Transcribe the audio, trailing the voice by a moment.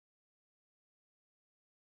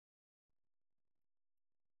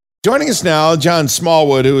Joining us now, John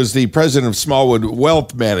Smallwood, who is the president of Smallwood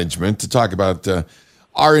Wealth Management, to talk about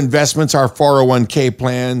our investments, our 401k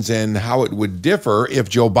plans, and how it would differ if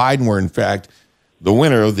Joe Biden were, in fact, the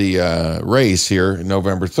winner of the race here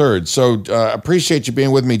November 3rd. So appreciate you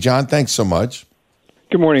being with me, John. Thanks so much.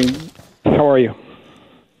 Good morning. How are you?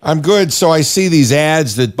 I'm good. So I see these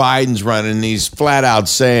ads that Biden's running, these flat out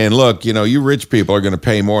saying, look, you rich people are going to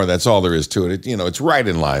pay more. That's all there is to it. It's right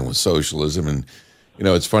in line with socialism. And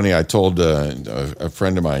it's funny. I told a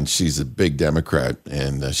friend of mine, she's a big Democrat,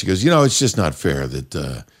 and she goes, it's just not fair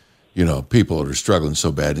that, people are struggling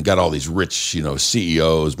so bad and got all these rich,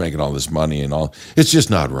 CEOs making all this money and all. It's just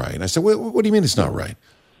not right. And I said, what do you mean it's not right?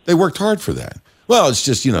 They worked hard for that. Well, it's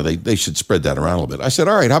just, they should spread that around a little bit. I said,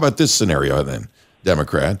 all right, how about this scenario then,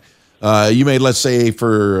 Democrat? You made, let's say,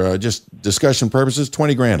 for just discussion purposes,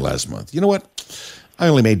 $20,000 last month. You know what? I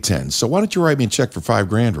only made 10. So why don't you write me a check for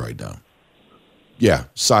 $5,000 right now? Yeah,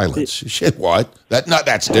 silence. Shit, what?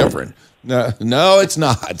 That's different. No, it's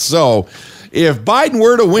not. So if Biden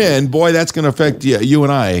were to win, boy, that's going to affect you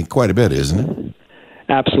and I quite a bit, isn't it?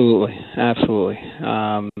 Absolutely.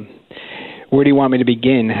 Where do you want me to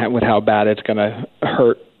begin with how bad it's going to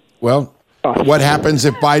hurt? Well, what happens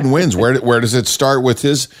if Biden wins? Where does it start with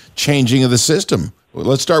his changing of the system?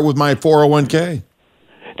 Let's start with my 401k.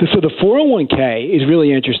 So the 401k is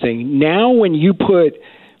really interesting. Now when you put,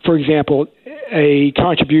 for example, a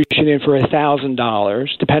contribution in for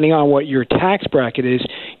 $1,000, depending on what your tax bracket is,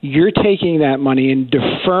 you're taking that money and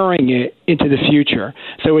deferring it into the future.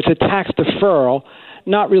 So it's a tax deferral,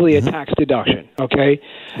 not really a tax deduction, okay?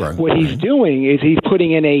 Right. What he's doing is he's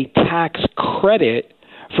putting in a tax credit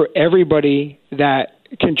for everybody that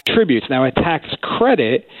contributes. Now, a tax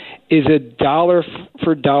credit is a dollar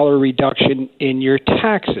for dollar reduction in your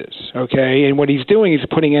taxes, okay? And what he's doing is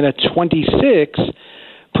putting in a 26%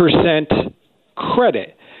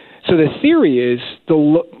 credit. So the theory is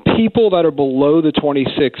the people that are below the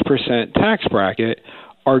 26% tax bracket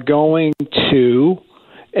are going to,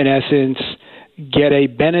 in essence, get a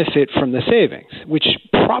benefit from the savings, which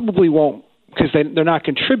probably won't, because they're not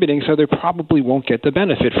contributing, so they probably won't get the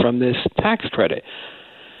benefit from this tax credit.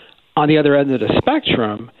 On the other end of the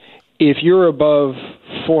spectrum, if you're above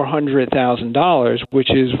 $400,000, which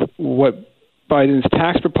is what Biden's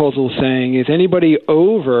tax proposal is saying, is anybody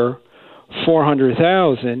over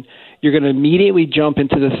 $400,000, you're going to immediately jump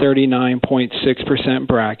into the 39.6%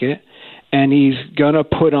 bracket, and he's going to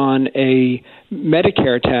put on a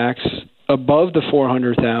Medicare tax above the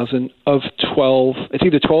 $400,000 of 12. It's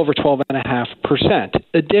either 12 or 12.5%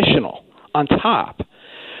 additional on top.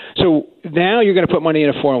 So now you're going to put money in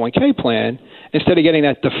a 401k plan instead of getting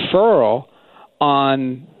that deferral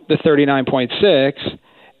on the 39.6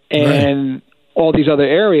 and right. all these other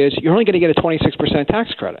areas, you're only going to get a 26%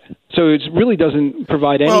 tax credit. So it really doesn't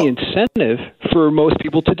provide any incentive for most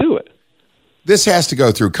people to do it. This has to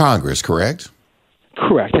go through Congress, correct?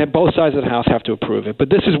 Correct. And both sides of the House have to approve it. But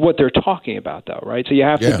this is what they're talking about, though, right? So you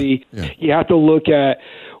have you have to look at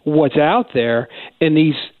what's out there, and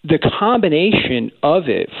the combination of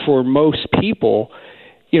it for most people.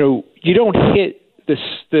 You don't hit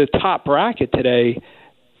the top bracket today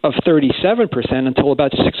of 37% until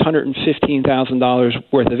about $615,000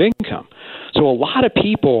 worth of income. So a lot of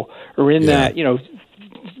people are in that,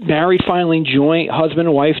 married, filing joint, husband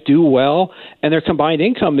and wife do well, and their combined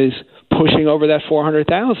income is pushing over that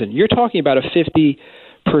 $400,000. You're talking about a 50%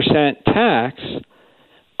 tax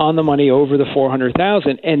on the money over the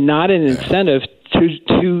 $400,000, and not an incentive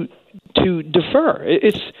to defer.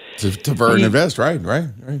 It's to defer and invest, right,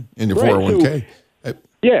 in your 401k.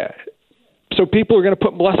 Yeah. So people are going to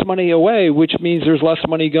put less money away, which means there's less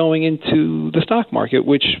money going into the stock market,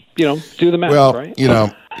 which, do the math, right?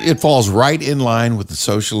 It falls right in line with the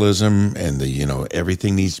socialism and the,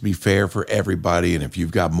 everything needs to be fair for everybody. And if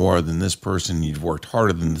you've got more than this person, you've worked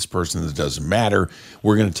harder than this person, it doesn't matter.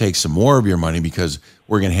 We're going to take some more of your money because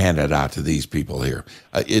we're going to hand it out to these people here.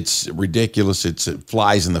 It's ridiculous. It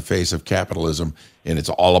flies in the face of capitalism, and it's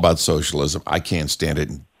all about socialism. I can't stand it.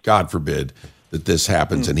 And God forbid that this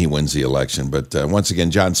happens and he wins the election. But once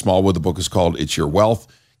again, John Smallwood, the book is called It's Your Wealth.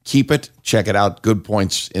 Keep it. Check it out. Good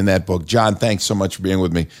points in that book. John, thanks so much for being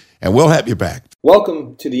with me, and we'll have you back.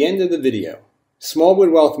 Welcome to the end of the video. Smallwood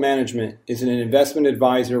Wealth Management is an investment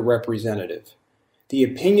advisor representative. The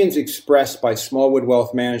opinions expressed by Smallwood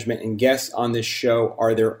Wealth Management and guests on this show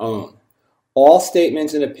are their own. All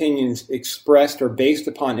statements and opinions expressed are based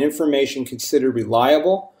upon information considered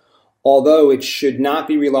reliable, although it should not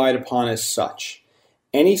be relied upon as such.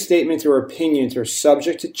 Any statements or opinions are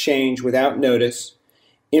subject to change without notice.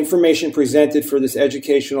 Information presented for this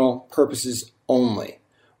educational purposes only.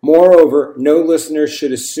 Moreover, no listener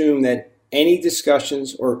should assume that any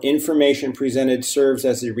discussions or information presented serves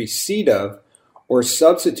as a receipt of or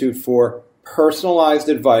substitute for personalized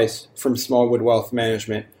advice from Smallwood Wealth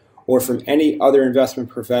Management or from any other investment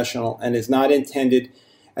professional and is not intended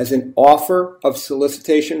as an offer of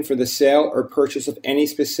solicitation for the sale or purchase of any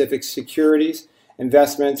specific securities,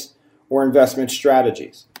 investments, or investment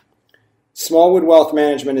strategies. Smallwood Wealth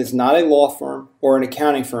Management is not a law firm or an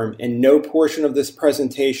accounting firm, and no portion of this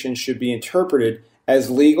presentation should be interpreted as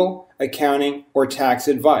legal, accounting, or tax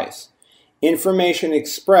advice. Information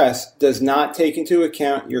expressed does not take into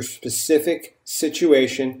account your specific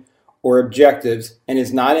situation or objectives and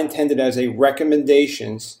is not intended as a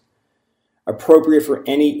recommendations appropriate for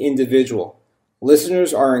any individual.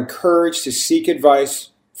 Listeners are encouraged to seek advice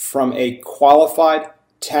from a qualified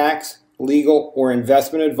tax, legal, or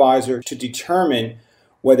investment advisor to determine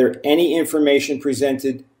whether any information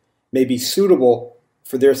presented may be suitable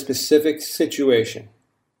for their specific situation.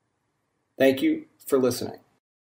 Thank you for listening.